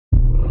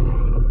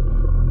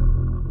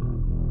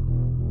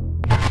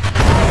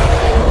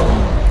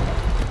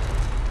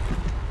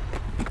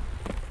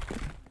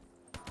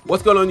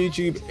What's going on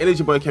YouTube? It is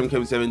your boy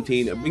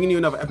Thechickengamerz bringing you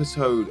another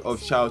episode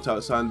of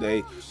Shoutout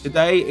Sunday.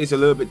 Today is a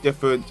little bit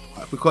different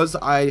because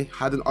I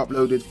hadn't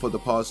uploaded for the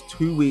past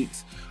 2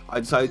 weeks. I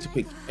decided to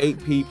pick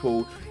 8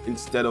 people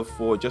instead of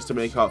 4 just to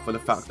make up for the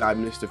fact that I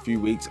missed a few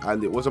weeks,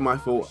 and it wasn't my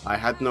fault. I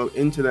had no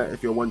internet,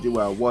 if you're wondering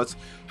where I was.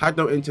 Had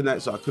no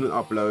internet, so I couldn't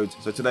upload.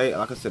 So today,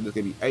 like I said, there's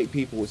going to be 8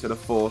 people instead of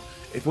 4.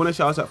 If you want a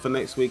shout out for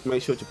next week,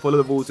 make sure to follow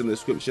the rules in the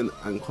description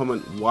and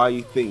comment why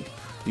you think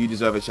you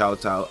deserve a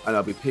shout out, and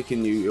I'll be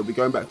picking you. It'll be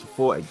going back to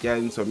 4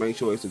 again, so make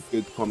sure it's a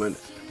good comment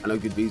and a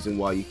good reason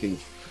why you think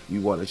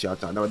you want a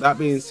shout out. Now with that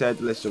being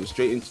said, let's jump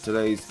straight into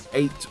today's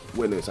 8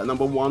 winners. At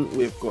number 1,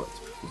 we've got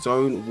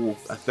Zone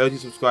Wolf at 30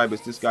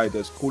 subscribers. This guy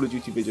does Call of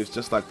Duty videos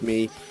just like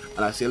me,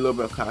 and I see a little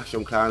bit of Clash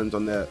of Clans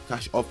on there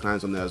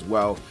as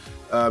well.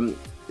 The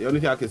only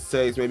thing I could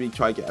say is maybe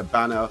try to get a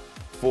banner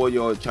for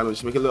your channel,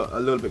 just make it look a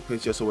little bit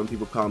prettier, so when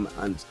people come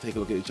and take a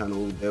look at your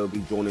channel, they'll be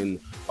drawn in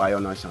by your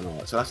nice channel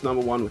art. So that's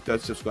number 1 with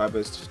 30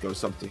 subscribers. Just go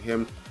sub to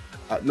him.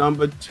 At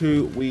number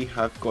 2, we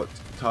have got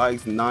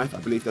Tygs Knives.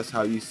 I believe that's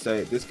how you say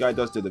it. This guy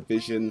does The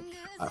Division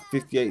at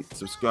 58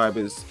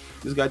 subscribers.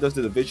 This guy does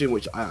The Division,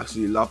 which I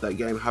actually love that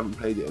game. I haven't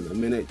played it in a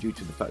minute due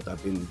to the fact that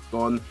I've been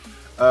gone.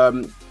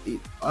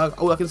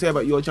 All I can say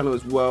about your channel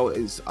as well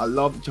is I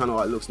love the channel.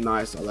 It looks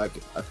nice. I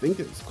think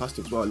it's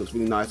custom as well. It looks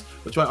really nice.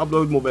 But try to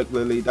upload more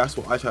regularly. That's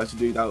what I try to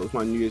do. That was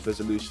my New Year's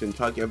resolution.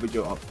 Try to get a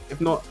video up, if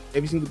not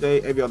every single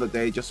day, every other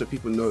day, just so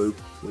people know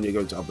when you're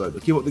going to upload.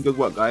 But keep up the good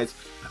work, guys.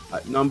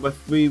 At number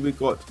 3, we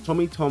got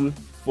Tommy Tom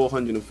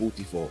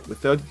 444 with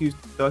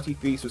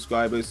 33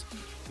 subscribers.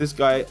 This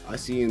guy I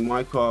see in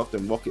Minecraft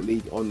and Rocket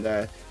League on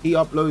there. He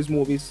uploads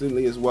more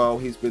recently as well.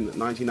 He's been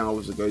 19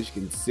 hours ago, as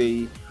you can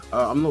see.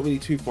 I'm not really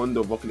too fond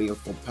of Rocket League.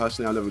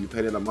 Personally, I never really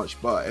played it that much,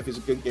 but if it's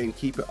a good game,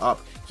 keep it up,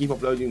 keep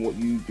uploading what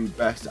you do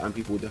best, and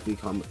people will definitely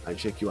come and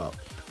check you out.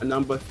 And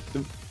number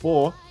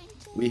 4,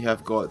 we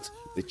have got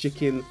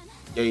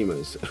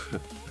Thechickengamerz.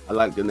 I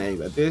like the name.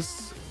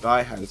 This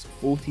guy has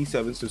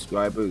 47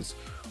 subscribers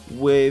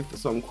with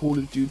some Call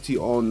of Duty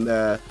on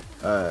there.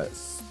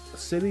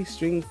 Silly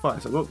String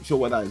Fights. I'm not sure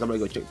what that is. I'm gonna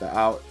go check that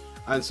out.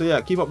 And so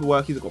yeah, keep up the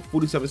work. He's got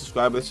 47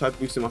 subscribers. Try to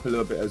boost him up a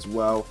little bit as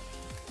well.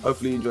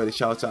 Hopefully you enjoy the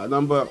shout out. At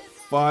number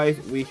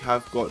 5, we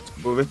have got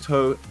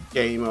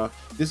BurritoGamer.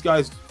 This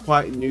guy's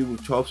quite new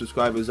with 12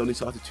 subscribers, only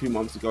started 2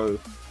 months ago.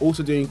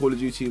 Also doing Call of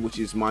Duty, which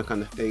is my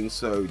kind of thing,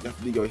 so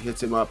definitely go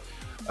hit him up.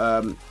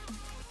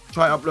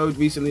 Try upload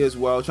recently as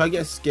well. Try to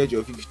get a schedule.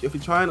 If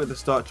you're trying at the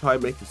start, try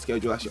and make a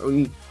schedule. That's the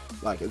only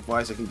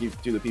advice I can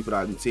give to the people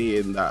that I'm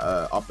seeing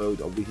that upload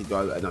a week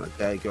ago and then a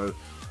day ago.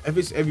 If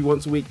it's every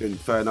once a week, then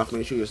fair enough.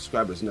 Make sure your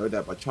subscribers know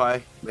that, but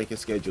try make a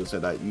schedule so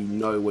that you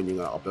know when you're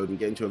going to upload and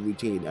get into a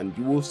routine, and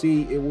you will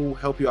see it will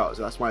help you out.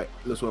 So that's my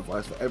little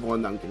advice for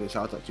everyone that I'm giving a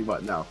shout out to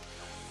right now.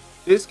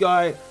 This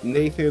guy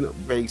Nathan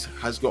Briggs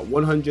has got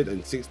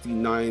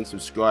 169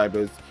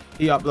 subscribers.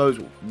 He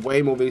uploads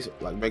way more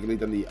regularly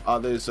than the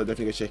others, so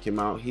definitely go check him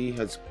out. He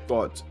has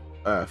got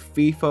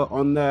FIFA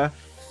on there,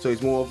 so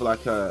he's more of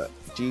like a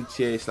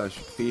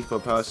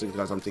GTA/FIFA person,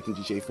 because I'm taking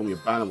GTA from your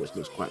banner, which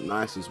looks quite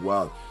nice as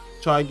well.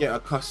 Try and get a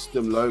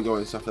custom logo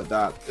and stuff like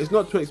that. It's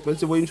not too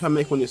expensive when you try and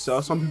make one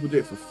yourself. Some people do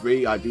it for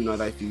free. I do know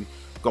that if you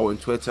go on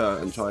Twitter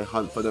and try and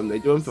hunt for them, they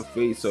do them for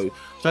free. So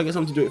try and get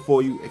someone to do it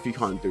for you if you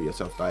can't do it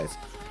yourself, guys.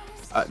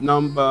 At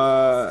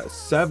number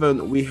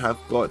 7, we have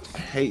got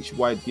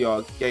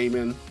DYDR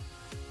Gaming.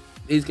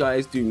 These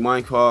guys do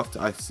Minecraft.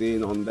 I've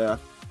seen on there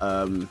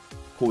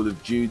Call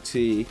of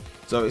Duty.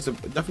 So it's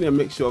definitely a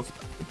mixture of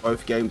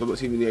both games. I'm not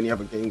seeing any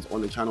other games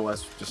on the channel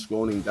as just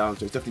scrolling down.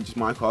 So it's definitely just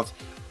Minecraft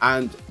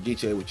and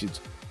GTA, which is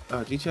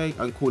GTA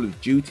and Call of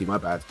Duty, my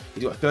bad.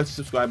 He's got 30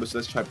 subscribers, so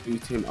let's try to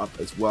boost him up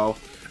as well.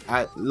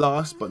 At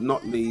last but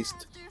not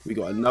least, we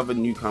got another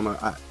newcomer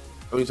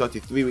only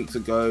started 3 weeks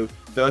ago,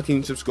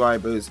 13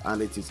 subscribers,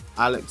 and it is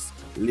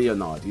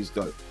Leonard.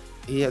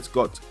 He has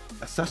got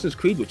Assassin's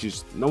Creed, which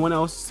is no one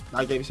else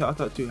I gave a shout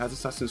out to has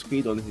Assassin's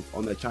Creed on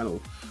their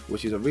channel,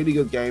 which is a really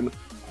good game.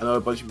 I know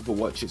a bunch of people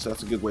watch it, so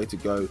that's a good way to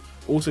go.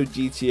 Also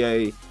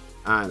GTA,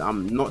 and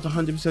I'm not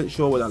 100%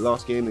 sure what that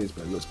last game is,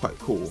 but it looks quite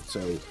cool. So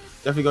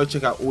definitely go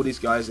check out all these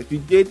guys. If you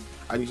did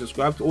and you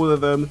subscribe to all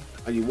of them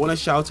and you want a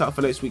shout out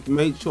for next week,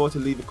 make sure to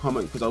leave a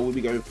comment, because I will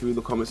be going through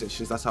the comment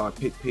sections. That's how I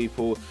pick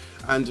people.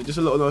 And just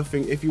a little other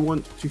thing, if you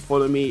want to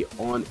follow me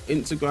on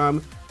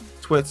Instagram,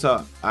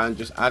 Twitter, and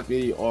just add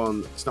me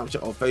on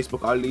Snapchat or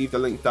Facebook, I'll leave the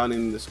link down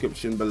in the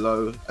description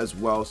below as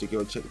well, so you can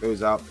go check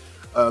those out.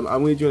 I'm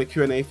going to do a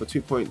Q&A for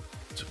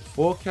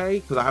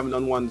 2.4k, because I haven't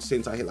done one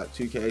since I hit like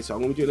 2k, so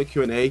I'm going to do a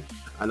Q&A,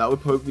 and that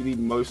would probably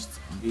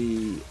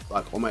be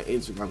like on my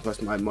Instagram,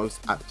 because my most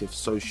active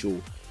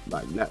social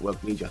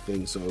network media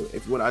thing. So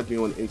if you want to add me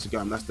on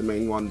Instagram, that's the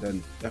main one,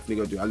 then definitely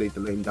go do it. I'll leave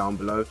the link down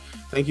below.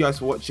 Thank you guys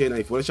for watching, and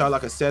if you want to shout,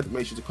 like I said,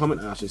 make sure to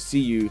comment, and I shall see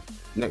you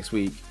next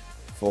week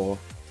for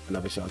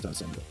another Shoutout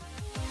Sunday.